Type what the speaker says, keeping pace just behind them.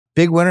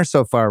big winner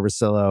so far,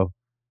 Russillo,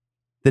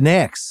 the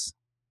Knicks.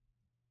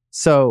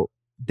 So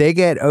they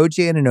get OG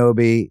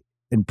Anunoby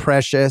and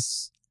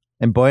Precious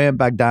and Bojan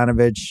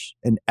Bogdanovic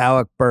and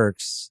Alec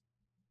Burks,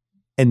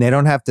 and they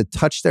don't have to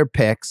touch their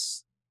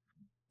picks,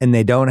 and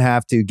they don't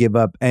have to give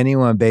up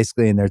anyone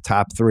basically in their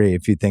top three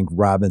if you think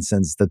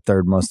Robinson's the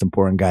third most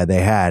important guy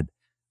they had.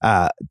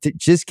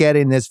 Just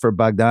getting this for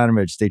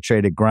Bogdanovic, they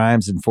traded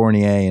Grimes and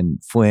Fournier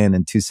and Flynn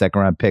and 2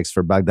 second-round picks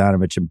for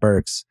Bogdanovic and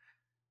Burks.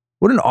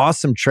 What an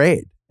awesome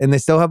trade. And they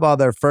still have all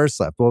their firsts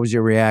left. What was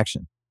your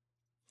reaction?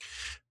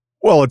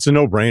 Well, it's a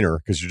no-brainer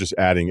because you're just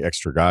adding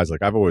extra guys.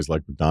 Like, I've always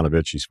liked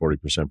Bogdanovic. He's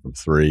 40% from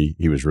three.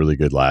 He was really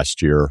good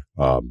last year.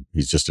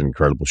 He's just an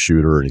incredible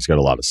shooter, and he's got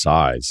a lot of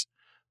size.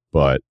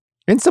 But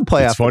it's a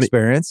playoff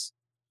experience.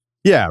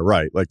 Yeah,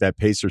 right. Like that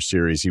Pacers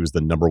series, he was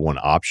the number one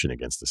option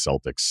against the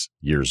Celtics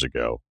years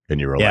ago. And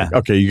you were like,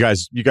 okay, you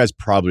guys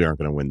probably aren't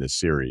going to win this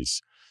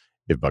series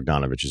if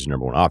Bogdanovic is your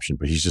number one option,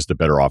 but he's just a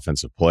better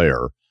offensive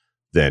player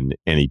than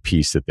any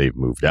piece that they've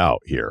moved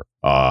out here.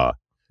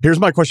 Here's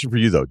my question for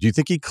you, though. Do you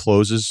think he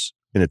closes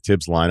in a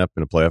Tibbs lineup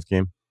in a playoff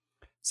game?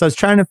 So I was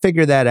trying to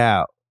figure that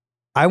out.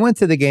 I went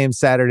to the game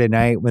Saturday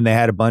night when they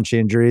had a bunch of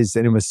injuries,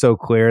 and it was so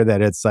clear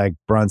that it's like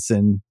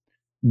Brunson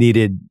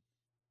needed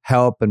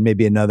help and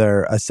maybe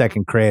a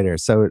second creator.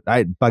 So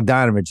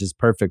Bogdanovic is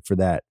perfect for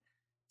that.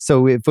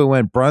 So if we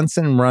went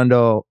Brunson,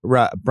 Randall,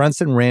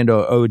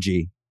 OG,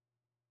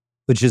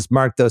 which just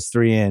mark those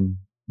three in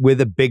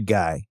with a big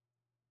guy,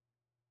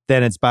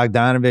 then it's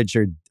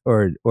Bogdanovic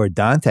or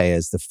Dante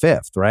as the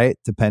fifth, right?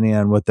 Depending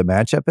on what the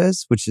matchup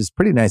is, which is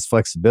pretty nice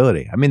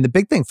flexibility. I mean, the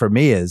big thing for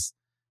me is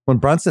when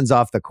Brunson's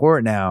off the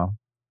court now,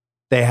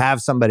 they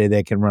have somebody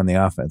they can run the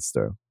offense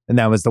through. And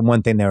that was the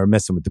one thing they were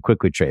missing with the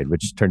Quickly trade,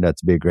 which turned out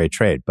to be a great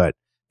trade. But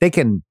they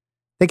can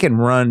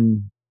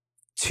run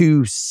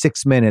 2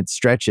 6-minute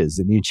stretches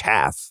in each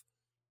half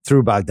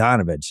through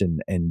Bogdanovic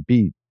and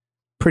be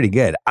pretty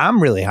good.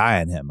 I'm really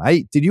high on him.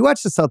 Did you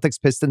watch the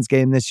Celtics-Pistons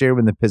game this year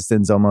when the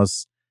Pistons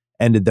almost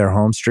ended their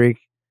home streak?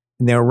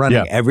 And they were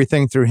running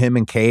everything through him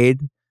and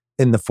Cade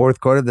in the fourth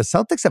quarter. The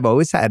Celtics have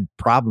always had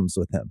problems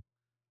with him.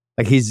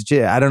 Like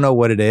I don't know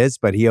what it is,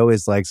 but he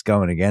always likes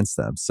going against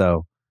them.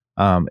 So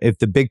if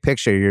the big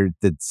picture,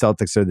 the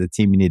Celtics are the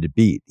team you need to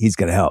beat, he's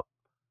going to help.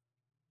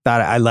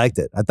 I liked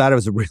it. I thought it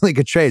was a really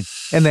good trade.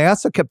 And they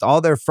also kept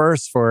all their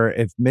firsts for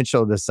if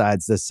Mitchell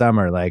decides this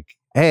summer, like,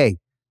 hey,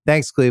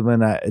 thanks,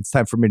 Cleveland. It's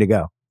time for me to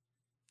go.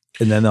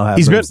 And then they'll have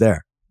moves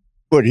there.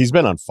 Look, he's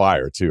been on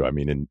fire, too. I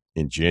mean,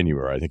 in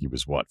January, I think he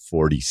was,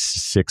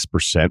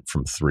 46%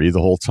 from three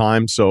the whole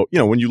time. So,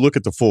 when you look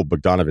at the full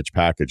Bogdanovic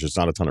package, it's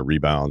not a ton of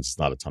rebounds. It's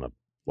not a ton of,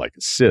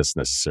 assists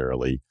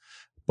necessarily.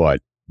 But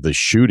the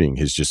shooting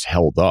has just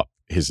held up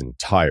his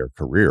entire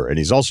career. And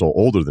he's also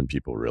older than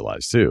people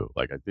realize, too.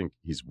 I think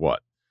he's,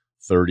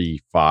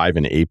 35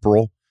 in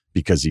April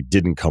because he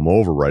didn't come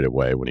over right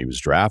away when he was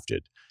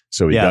drafted.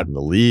 So he got in the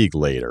league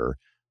later.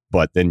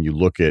 But then you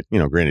look at,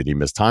 granted, he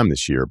missed time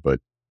this year, but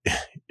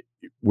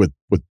with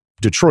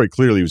Detroit,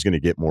 clearly he was going to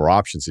get more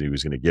options than he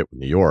was going to get with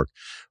New York.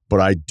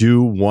 But I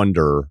do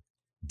wonder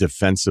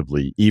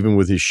defensively, even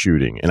with his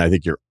shooting, and I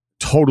think you're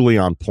totally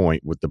on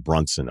point with the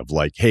Brunson of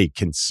hey,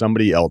 can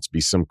somebody else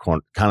be some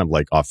kind of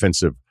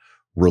offensive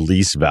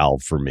release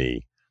valve for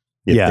me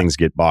if things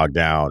get bogged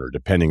down or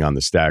depending on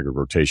the staggered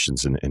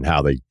rotations and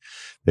how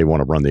they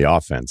want to run the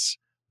offense.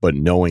 But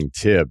knowing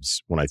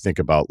Tibbs, when I think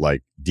about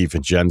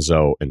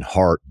DiVincenzo and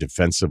Hart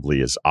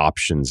defensively as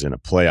options in a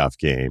playoff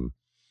game,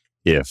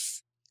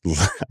 if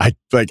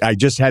I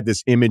just had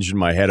this image in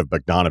my head of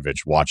Bogdanovic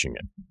watching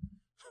it.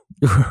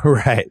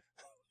 Right.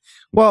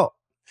 Well,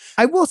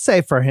 I will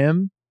say for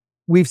him,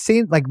 we've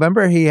seen,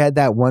 remember he had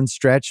that one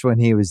stretch when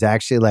he was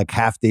actually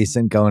half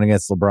decent going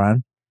against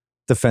LeBron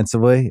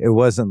defensively. It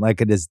wasn't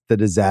the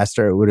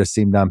disaster it would have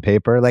seemed on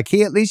paper.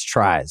 He at least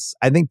tries.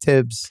 I think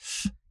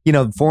Tibbs,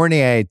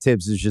 Fournier,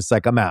 Tibbs is just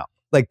I'm out.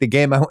 The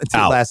game I went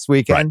to last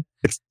weekend.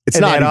 Right. It's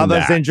not had all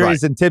those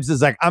injuries, and Tibbs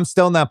is I'm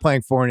still not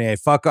playing Fournier.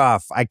 Fuck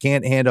off. I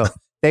can't handle.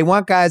 They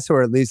want guys who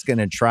are at least going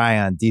to try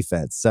on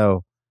defense.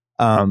 So,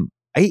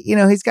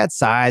 he's got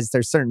size.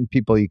 There's certain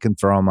people you can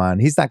throw him on.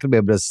 He's not going to be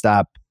able to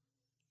stop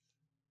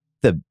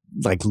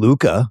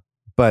Luka,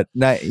 but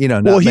not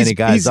many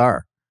guys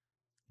are.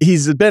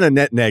 He's been a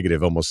net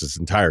negative almost his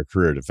entire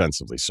career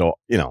defensively. So,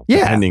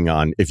 depending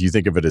on if you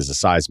think of it as a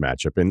size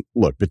matchup. And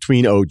look,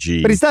 between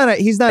OG, but he's not and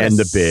a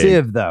the big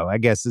sieve, though, I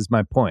guess is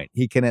my point.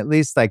 He can at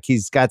least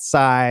he's got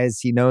size.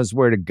 He knows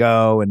where to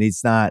go, and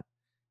he's not,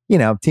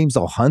 teams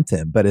will hunt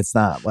him, but it's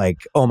not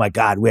oh my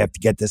God, we have to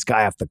get this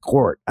guy off the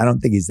court. I don't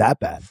think he's that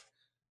bad.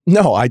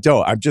 No, I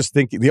don't. I'm just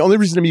thinking the only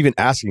reason I'm even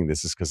asking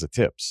this is because of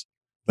Tibbs.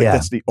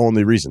 That's the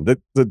only reason.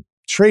 The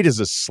trade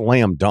is a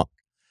slam dunk.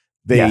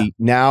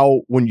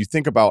 Now, when you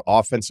think about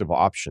offensive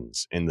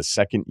options and the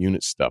second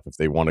unit stuff, if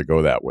they want to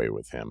go that way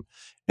with him,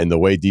 and the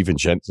way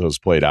DiVincenzo's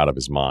played out of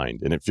his mind,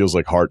 and it feels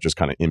like Hart just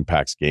kind of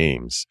impacts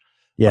games,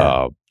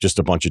 just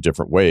a bunch of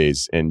different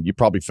ways. And you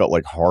probably felt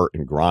like Hart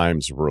and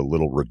Grimes were a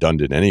little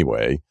redundant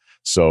anyway.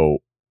 So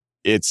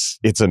it's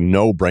a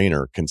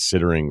no-brainer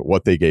considering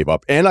what they gave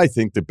up. And I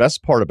think the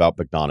best part about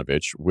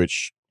Bogdanovich,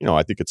 which,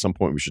 I think at some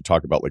point we should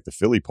talk about like the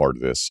Philly part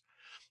of this,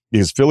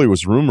 because Philly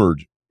was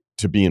rumored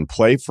to be in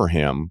play for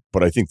him,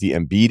 but I think the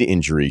Embiid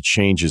injury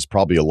changes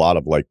probably a lot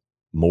of like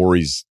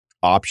Morey's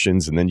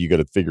options. And then you got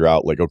to figure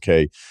out like,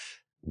 okay,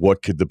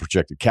 what could the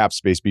projected cap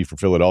space be for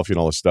Philadelphia and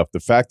all this stuff? The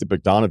fact that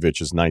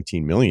Bogdanovich is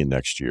 $19 million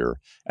next year,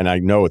 and I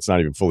know it's not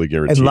even fully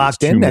guaranteed. And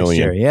locked in next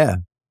year, yeah.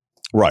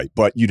 Right.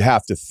 But you'd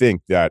have to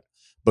think that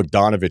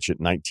Bogdanovich at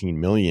 $19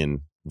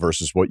 million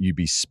versus what you'd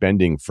be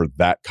spending for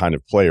that kind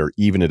of player,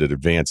 even at an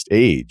advanced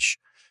age,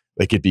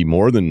 like it'd be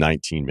more than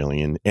 $19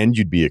 million, and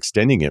you'd be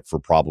extending it for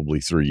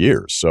probably 3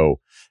 years. So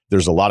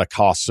there's a lot of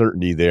cost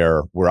certainty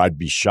there where I'd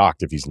be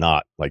shocked if he's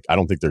not. Like, I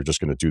don't think they're just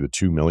going to do the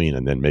 $2 million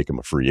and then make him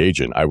a free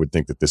agent. I would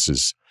think that this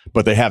is,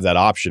 but they have that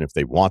option if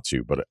they want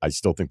to, but I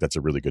still think that's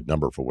a really good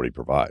number for what he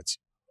provides.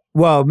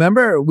 Well,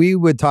 remember, we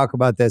would talk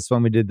about this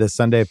when we did the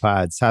Sunday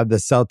pods, how the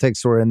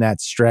Celtics were in that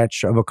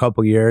stretch of a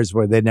couple years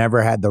where they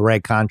never had the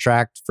right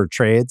contract for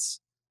trades.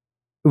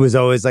 It was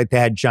always like they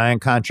had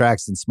giant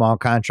contracts and small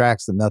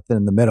contracts and nothing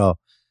in the middle.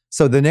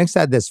 So the Knicks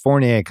had this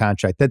Fournier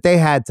contract that they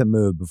had to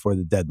move before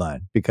the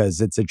deadline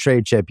because it's a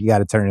trade chip. You got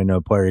to turn it into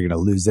a player. You're going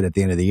to lose it at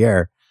the end of the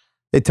year.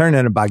 They turned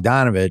into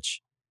Bogdanovich,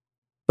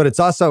 but it's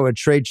also a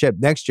trade chip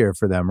next year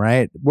for them,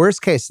 right?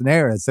 Worst case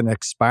scenario, it's an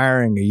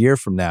expiring a year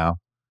from now.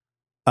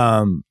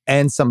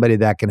 And somebody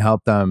that can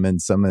help them in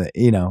some of the,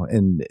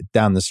 in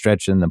down the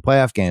stretch in the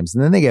playoff games.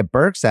 And then they get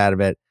Burks out of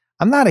it.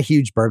 I'm not a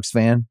huge Burks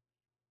fan.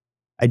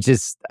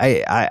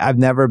 I've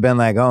never been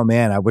like, oh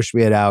man, I wish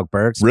we had Alec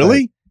Burks.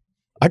 Really?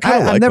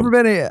 I've never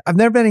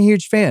been a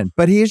huge fan,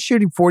 but he is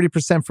shooting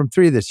 40% from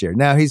three this year.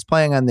 Now he's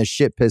playing on this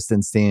shit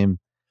Pistons team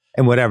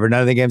and whatever.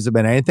 None of the games have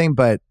been anything,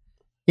 but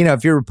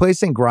if you're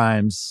replacing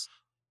Grimes,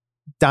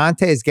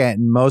 Dante's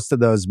getting most of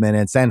those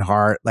minutes and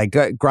Hart. Like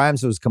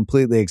Grimes was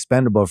completely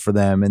expendable for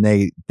them,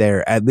 and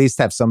they're at least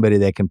have somebody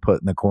they can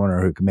put in the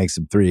corner who can make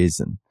some threes.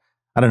 And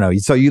I don't know.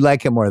 So you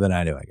like him more than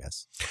I do, I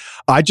guess.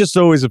 I just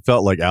always have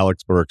felt like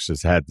Alex Burks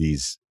has had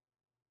these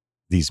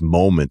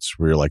moments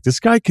where you're like, this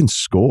guy can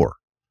score.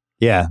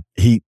 Yeah.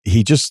 He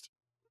just,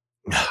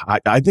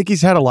 I think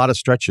he's had a lot of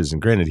stretches,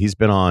 and granted, he's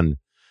been on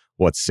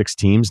 6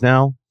 teams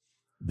now.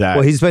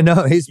 He's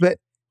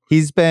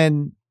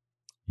been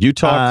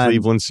Utah,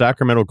 Cleveland,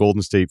 Sacramento,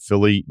 Golden State,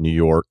 Philly, New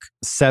York.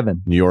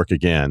 7. New York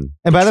again.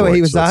 And by the way,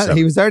 he was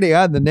already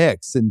on the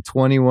Knicks in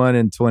 21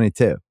 and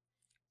 22.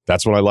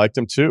 That's when I liked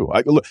him too.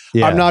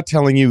 I'm not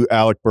telling you,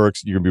 Alec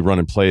Burks, you're going to be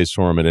running plays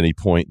for him at any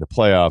point in the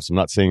playoffs. I'm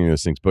not saying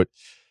those things, but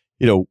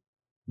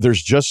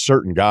there's just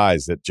certain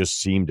guys that just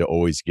seem to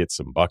always get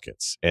some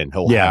buckets, and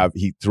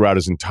he throughout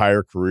his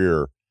entire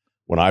career,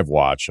 when I've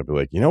watched, I'll be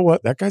like, you know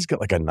what? That guy's got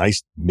like a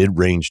nice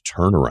mid-range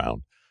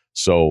turnaround.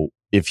 So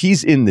if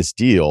he's in this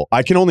deal,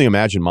 I can only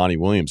imagine Monty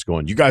Williams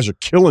going, you guys are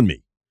killing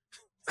me.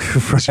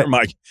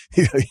 Mike,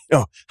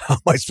 how am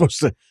I supposed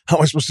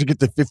to get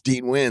to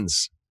 15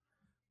 wins?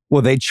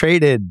 Well, they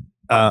traded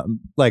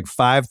like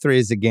 5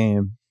 threes a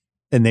game,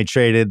 and they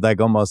traded like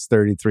almost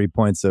 33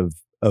 points of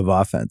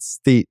offense.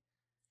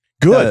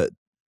 Good.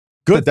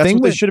 That's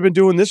what they should have been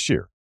doing this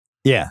year.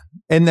 Yeah,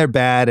 and they're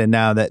bad, and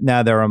now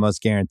they're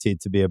almost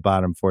guaranteed to be a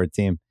bottom 4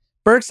 team.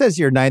 Burke says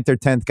your 9th or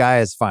 10th guy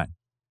is fine.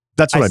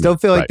 That's what I still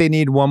feel like they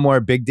need one more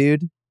big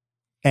dude,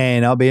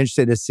 and I'll be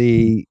interested to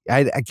see.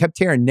 I kept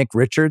hearing Nick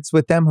Richards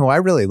with them, who I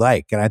really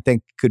like, and I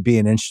think could be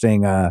an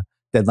interesting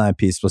deadline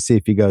piece. We'll see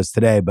if he goes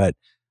today, but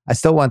I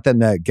still want them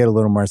to get a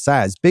little more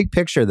size. Big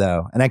picture,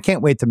 though, and I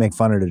can't wait to make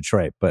fun of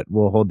Detroit, but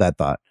we'll hold that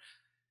thought.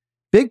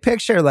 Big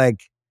picture,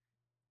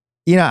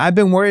 I've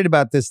been worried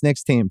about this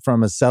Knicks team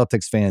from a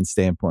Celtics fan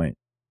standpoint.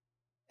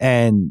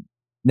 And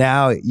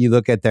now you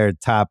look at their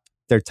top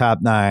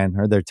 9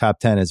 or their top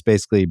 10 is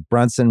basically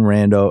Brunson,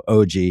 Randall,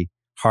 OG,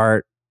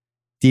 Hart,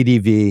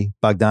 DDV,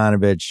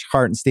 Bogdanovich,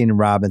 Hartenstein, and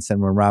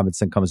Robinson when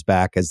Robinson comes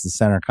back as the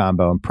center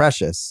combo, and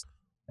Precious.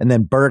 And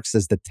then Burks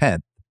as the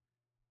 10th.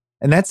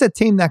 And that's a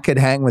team that could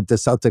hang with the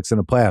Celtics in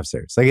a playoff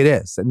series. Like it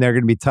is. And they're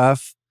going to be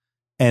tough,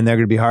 and they're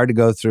going to be hard to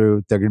go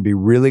through. They're going to be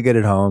really good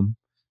at home.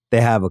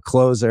 They have a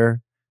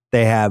closer.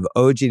 They have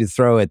OG to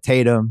throw at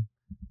Tatum.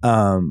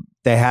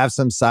 They have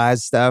some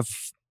size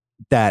stuff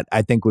that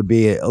I think would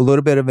be a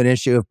little bit of an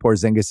issue if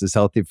Porzingis is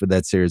healthy for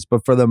that series.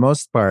 But for the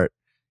most part,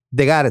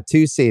 they got a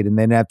 2 seed, and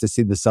they'd have to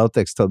see the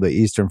Celtics till the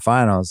Eastern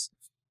Finals.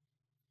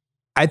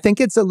 I think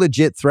it's a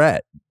legit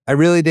threat. I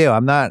really do.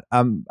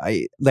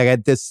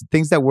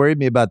 Things that worried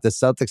me about the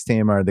Celtics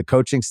team are the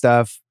coaching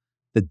stuff,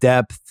 the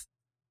depth,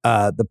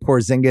 the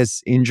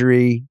Porzingis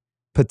injury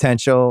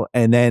potential,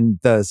 and then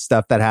the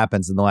stuff that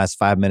happens in the last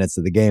 5 minutes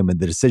of the game with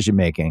the decision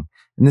making.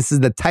 And this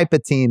is the type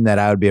of team that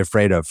I would be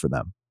afraid of for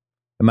them.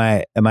 Am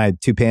I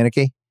too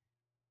panicky?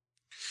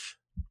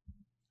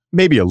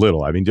 Maybe a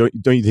little. I mean, don't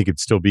you think it'd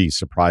still be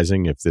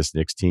surprising if this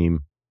Knicks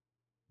team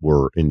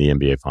were in the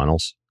NBA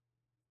Finals?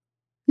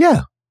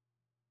 Yeah.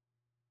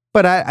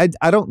 But I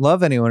don't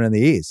love anyone in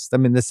the East. I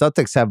mean, the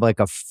Celtics have like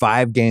a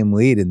 5-game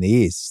lead in the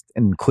East,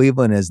 and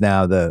Cleveland is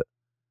now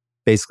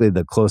basically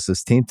the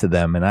closest team to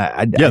them. And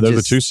they're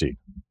the 2 seed.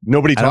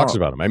 Nobody talks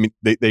about them. I mean,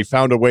 they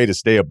found a way to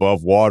stay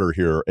above water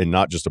here, and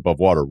not just above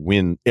water,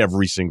 win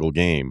every single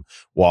game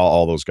while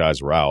all those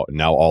guys were out, and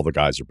now all the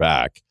guys are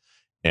back.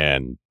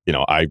 And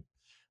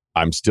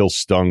I'm still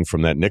stung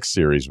from that Knicks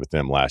series with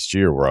them last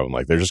year, where I'm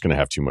like, they're just going to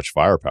have too much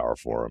firepower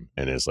for them.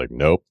 And it's like,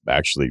 nope,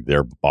 actually,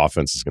 their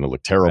offense is going to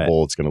look terrible.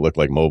 Right. It's going to look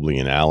like Mobley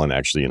and Allen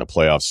actually in a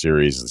playoff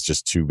series. It's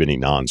just too many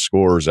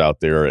non-scorers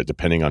out there,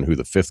 depending on who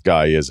the fifth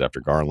guy is after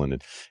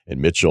Garland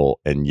and Mitchell.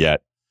 And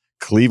yet,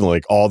 Cleveland,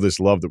 like all this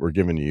love that we're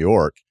giving New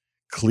York,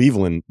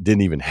 Cleveland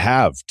didn't even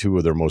have two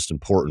of their most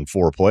important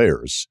four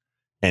players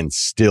and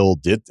still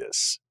did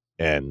this.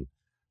 And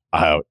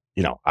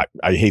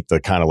I hate the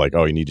kind of like,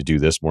 oh, you need to do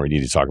this more, you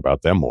need to talk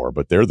about them more,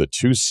 but they're the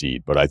 2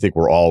 seed. But I think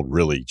we're all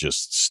really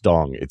just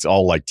stung. It's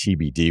all like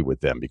TBD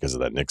with them because of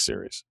that Knicks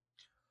series.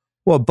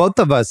 Well, both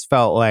of us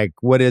felt like,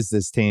 what is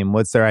this team?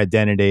 What's their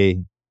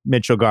identity?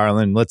 Mitchell,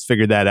 Garland, let's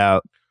figure that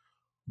out.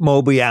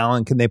 Mobley,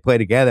 Allen, can they play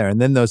together?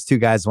 And then those two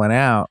guys went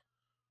out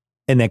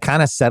and they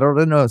kind of settled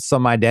into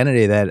some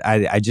identity that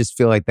I just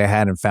feel like they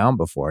hadn't found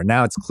before.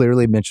 Now it's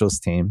clearly Mitchell's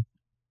team.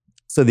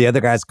 So the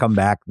other guys come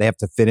back. They have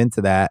to fit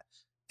into that.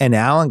 And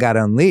Allen got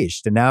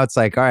unleashed. And now it's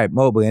like, all right,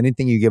 Mobley,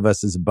 anything you give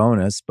us is a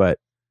bonus. But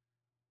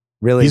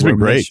really, he's been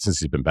great since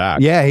he's been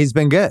back. Yeah, he's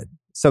been good.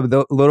 So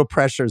the little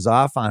pressure's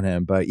off on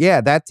him. But yeah,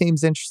 that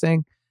team's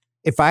interesting.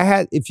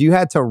 If you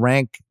had to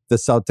rank the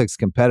Celtics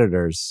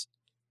competitors,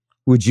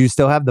 would you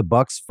still have the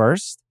Bucks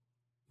first?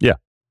 Yeah.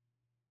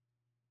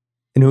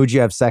 And who would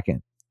you have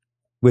second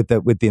with the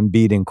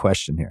Embiid in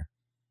question here?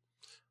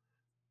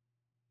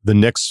 The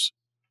Knicks.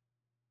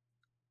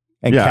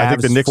 And Cavs, I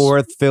think the Knicks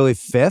fourth, Philly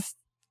fifth.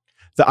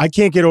 I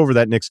can't get over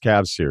that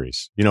Knicks-Cavs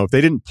series. If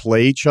they didn't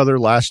play each other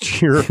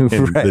last year and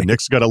the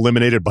Knicks got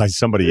eliminated by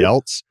somebody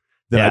else,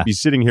 then I'd be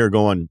sitting here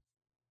going,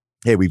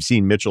 hey, we've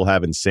seen Mitchell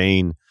have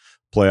insane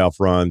playoff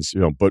runs,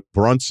 but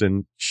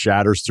Brunson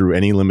shatters through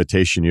any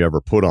limitation you ever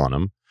put on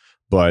him.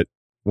 But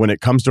when it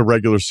comes to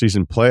regular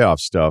season playoff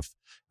stuff,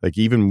 like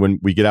even when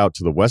we get out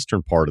to the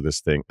Western part of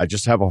this thing, I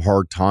just have a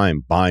hard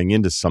time buying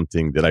into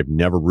something that I've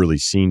never really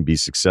seen be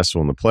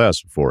successful in the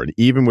playoffs before. And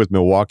even with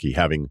Milwaukee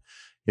having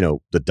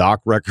the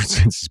Doc record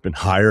since he's been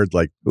hired,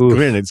 like,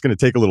 granted, it's going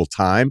to take a little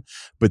time,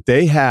 but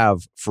they have,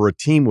 for a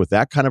team with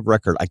that kind of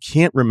record, I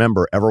can't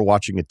remember ever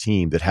watching a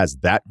team that has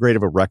that great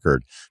of a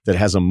record that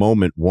has a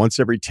moment once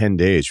every 10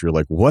 days. You're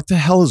like, what the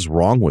hell is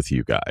wrong with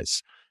you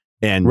guys?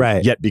 And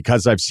yet,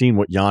 because I've seen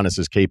what Giannis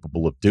is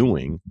capable of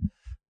doing,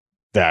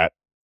 that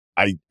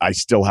I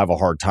still have a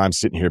hard time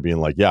sitting here being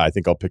like, yeah, I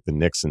think I'll pick the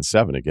Knicks in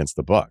 7 against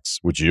the Bucks.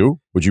 Would you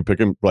pick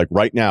him? Like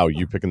right now,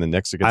 you picking the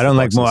Knicks against the Bucks? I don't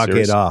like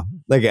Milwaukee at all.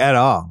 Like at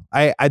all.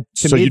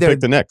 So you pick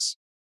the Knicks?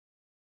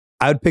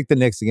 I would pick the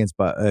Knicks against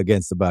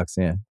the Bucks,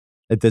 yeah,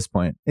 at this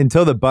point.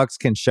 Until the Bucks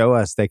can show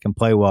us they can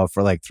play well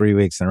for like 3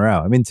 weeks in a row.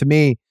 I mean, to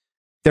me,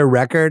 their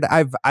record,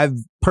 I've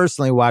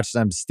personally watched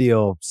them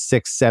steal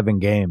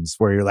 6-7 games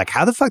where you're like,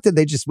 how the fuck did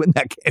they just win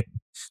that game?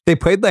 They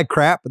played like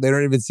crap, but they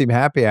don't even seem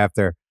happy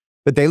after.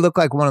 But they look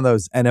like one of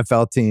those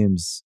NFL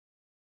teams,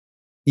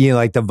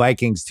 like the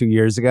Vikings 2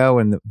 years ago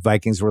when the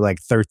Vikings were like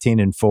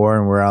 13-4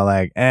 and we're all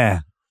like,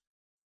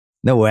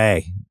 no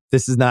way.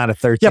 This is not a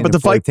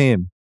 13-4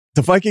 team.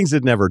 The Vikings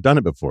had never done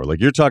it before.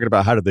 Like you're talking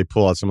about, how did they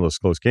pull out some of those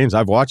close games?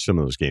 I've watched some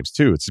of those games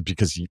too. It's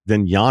because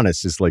then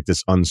Giannis is like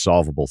this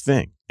unsolvable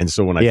thing. And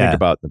so when I think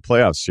about the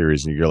playoff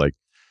series and you're like,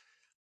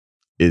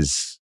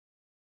 is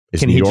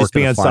can New he York just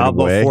be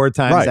unsolvable 4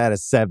 times out of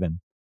 7?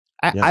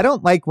 I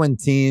don't like when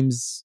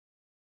teams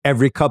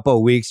every couple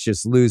of weeks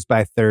just lose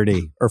by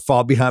 30 or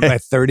fall behind by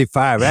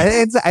 35.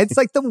 It's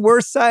like the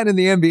worst sign in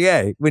the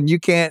NBA when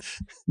you can't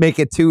make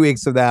it 2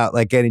 weeks without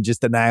like getting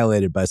just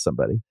annihilated by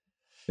somebody.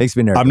 Makes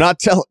me nervous. I'm not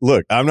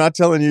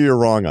telling you you're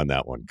wrong on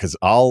that one, because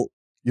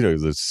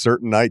there's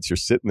certain nights you're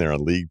sitting there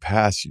on League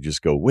Pass, you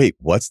just go, wait,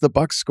 what's the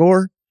Bucks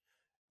score?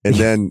 And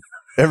then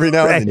every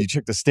now and then you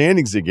check the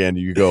standings again and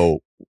you go,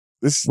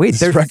 they're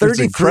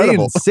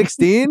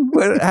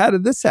 33-16? How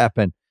did this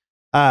happen?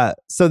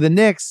 So the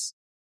Knicks,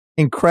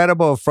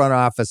 incredible front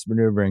office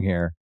maneuvering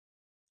here.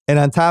 And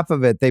on top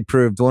of it, they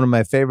proved one of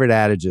my favorite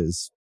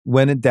adages: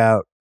 when in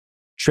doubt,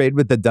 trade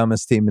with the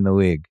dumbest team in the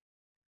league.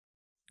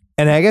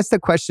 And I guess the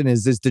question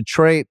is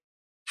Detroit,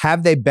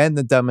 have they been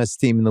the dumbest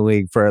team in the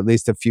league for at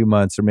least a few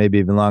months or maybe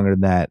even longer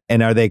than that?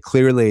 And are they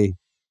clearly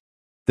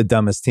the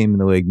dumbest team in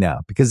the league now?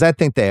 Because I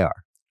think they are.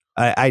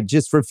 I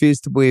just refuse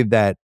to believe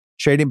that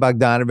trading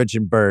Bogdanovich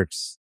and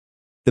Burks,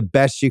 the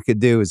best you could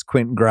do is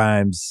Quentin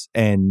Grimes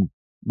and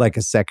like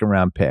a second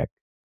round pick.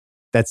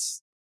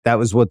 That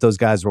was what those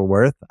guys were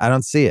worth. I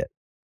don't see it.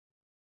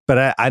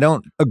 But I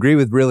don't agree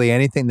with really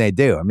anything they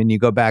do. I mean, you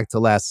go back to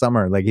last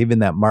summer, like even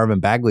that Marvin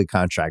Bagley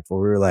contract where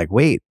we were like,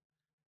 wait,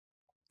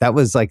 that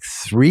was like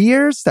 3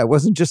 years? That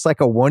wasn't just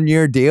like a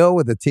 1-year deal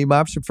with a team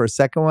option for a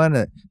second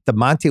one? The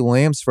Monty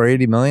Williams for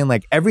 $80 million?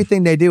 Like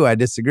everything they do, I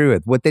disagree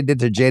with. What they did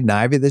to Jaden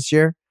Ivey this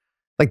year,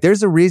 like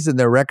there's a reason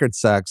their record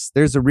sucks.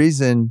 There's a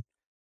reason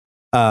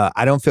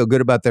I don't feel good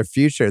about their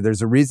future.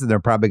 There's a reason they're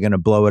probably going to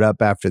blow it up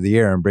after the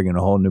year and bring in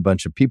a whole new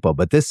bunch of people.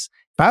 But if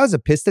I was a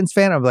Pistons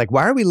fan, I'm like,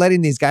 why are we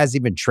letting these guys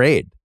even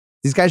trade?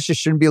 These guys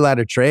just shouldn't be allowed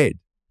to trade.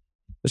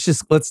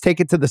 Let's take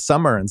it to the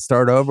summer and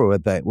start over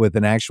with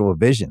an actual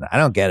vision. I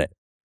don't get it.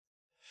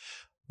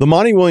 The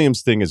Monty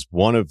Williams thing is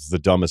one of the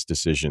dumbest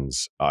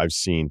decisions I've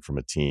seen from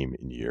a team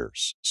in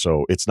years.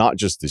 So it's not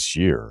just this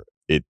year.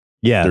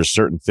 There's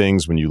certain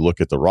things when you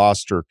look at the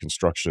roster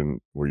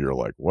construction where you're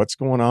like, what's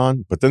going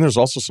on? But then there's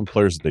also some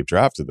players that they've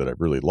drafted that I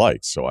really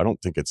liked. So I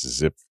don't think it's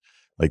as if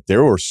like they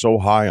were so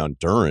high on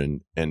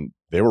Duren and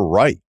they were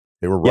right.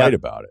 They were right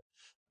about it.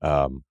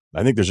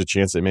 I think there's a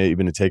chance they may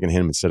even have taken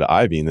him instead of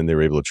Ivy, and then they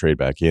were able to trade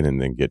back in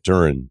and then get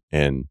Duren.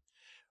 And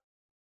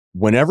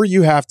whenever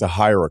you have to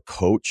hire a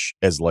coach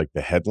as like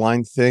the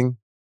headline thing,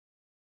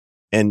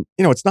 and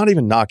it's not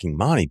even knocking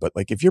Monty, but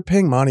like if you're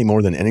paying Monty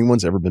more than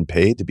anyone's ever been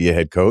paid to be a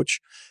head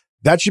coach,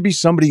 that should be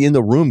somebody in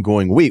the room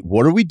going, wait,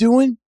 what are we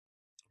doing?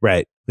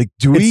 Right. Like,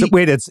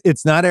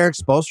 it's not Eric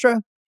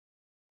Spoelstra?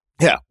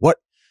 Yeah. What?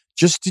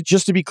 Just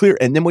to be clear.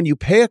 And then when you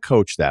pay a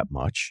coach that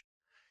much,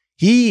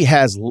 he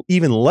has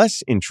even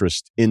less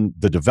interest in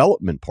the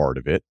development part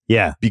of it.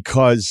 Yeah.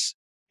 Because,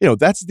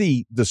 that's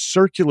the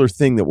circular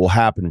thing that will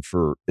happen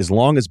for as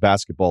long as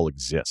basketball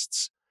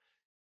exists.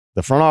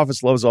 The front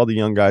office loves all the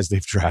young guys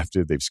they've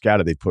drafted. They've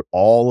scouted. They put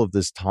all of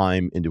this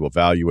time into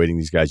evaluating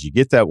these guys. You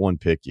get that one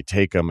pick, you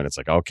take them, and it's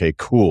like, okay,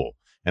 cool.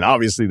 And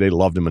obviously they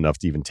loved him enough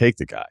to even take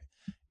the guy.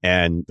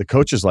 And the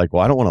coach is like,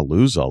 well, I don't want to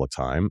lose all the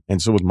time.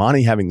 And so with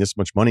Monty having this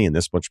much money and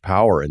this much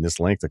power and this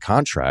length of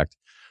contract,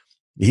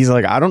 he's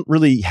like, I don't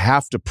really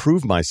have to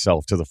prove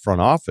myself to the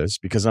front office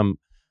because I'm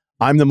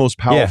the most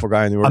powerful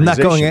guy in the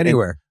organization. I'm not going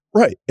anywhere.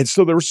 Right. And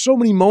so there were so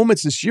many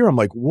moments this year. I'm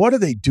like, what are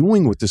they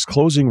doing with this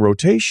closing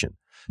rotation?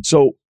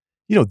 So,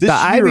 the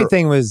Ivy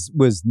thing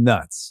was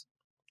nuts.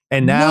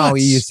 And now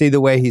you see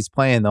the way he's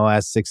playing the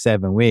last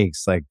 6-7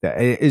 weeks. Like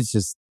it's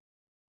just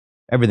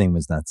everything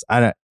was nuts.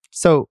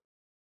 So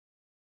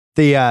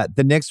the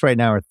Knicks right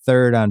now are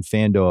third on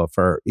FanDuel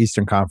for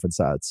Eastern Conference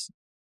odds,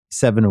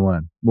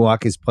 7-1.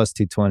 Milwaukee's plus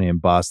 220 and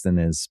Boston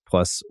is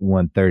plus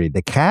 130.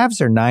 The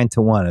Cavs are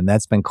 9-1, and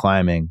that's been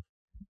climbing.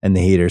 And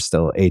the Heat are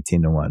still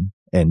 18-1,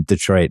 and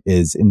Detroit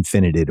is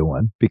infinity to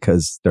 1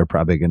 because they're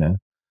probably gonna.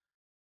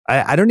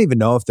 I don't even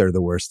know if they're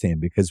the worst team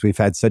because we've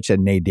had such a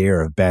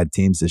nadir of bad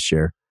teams this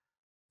year.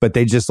 But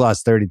they just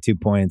lost 32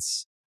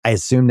 points. I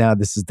assume now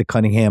this is the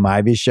Cunningham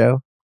Ivy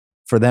show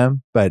for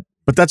them. But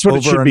that's what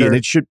it should be. And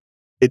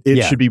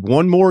it should be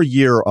one more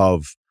year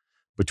of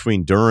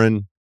between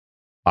Duren,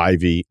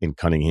 Ivy, and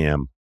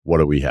Cunningham. What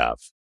do we have?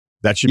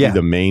 That should be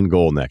the main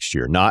goal next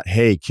year. Not,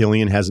 hey,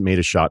 Killian hasn't made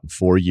a shot in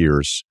 4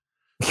 years.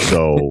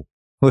 So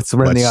let's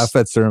run the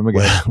offense room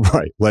again.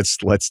 Right.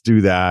 Let's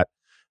do that.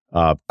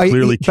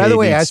 Clearly, by the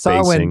way, I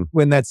spacing. saw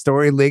when that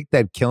story leaked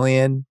that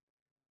Killian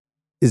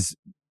is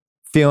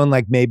feeling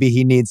like maybe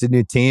he needs a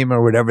new team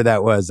or whatever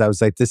that was. I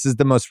was like, this is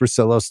the most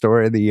Russillo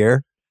story of the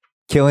year.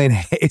 Killian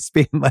Hayes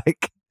being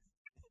like,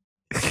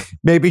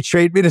 maybe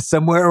trade me to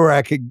somewhere where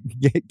I could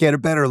get a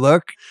better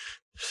look.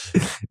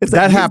 It's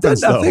that like,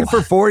 happens you've done nothing though.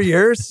 For 4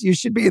 years. You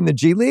should be in the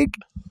G League.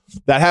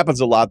 That happens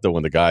a lot though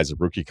when the guys'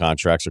 rookie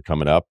contracts are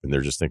coming up and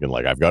they're just thinking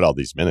like, I've got all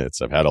these minutes,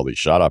 I've had all these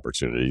shot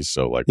opportunities,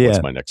 so like,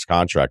 what's my next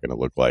contract going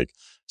to look like?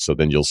 So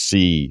then you'll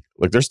see,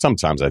 like, there's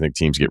sometimes I think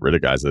teams get rid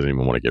of guys that they don't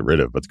even want to get rid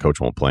of, but the coach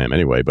won't play them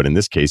anyway. But in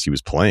this case, he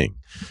was playing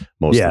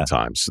most of the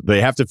time. So they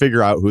have to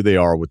figure out who they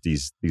are with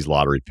these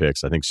lottery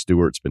picks. I think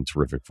Stewart's been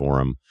terrific for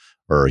him,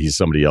 or he's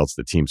somebody else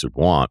that teams would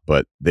want.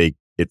 But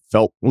it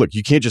felt, look,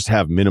 you can't just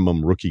have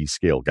minimum rookie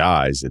scale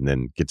guys and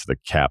then get to the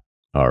cap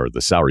or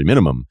the salary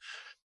minimum.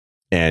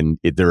 And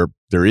there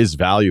is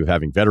value of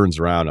having veterans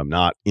around. I'm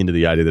not into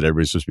the idea that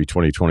everybody's supposed to be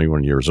 20,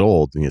 21 years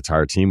old, the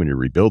entire team when you're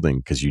rebuilding,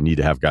 because you need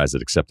to have guys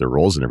that accept their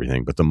roles and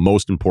everything. But the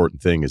most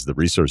important thing is the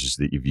resources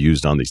that you've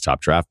used on these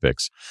top draft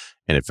picks.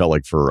 And it felt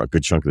like for a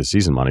good chunk of the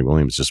season, Monty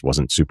Williams just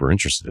wasn't super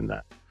interested in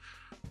that.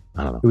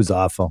 I don't know. It was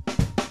awful.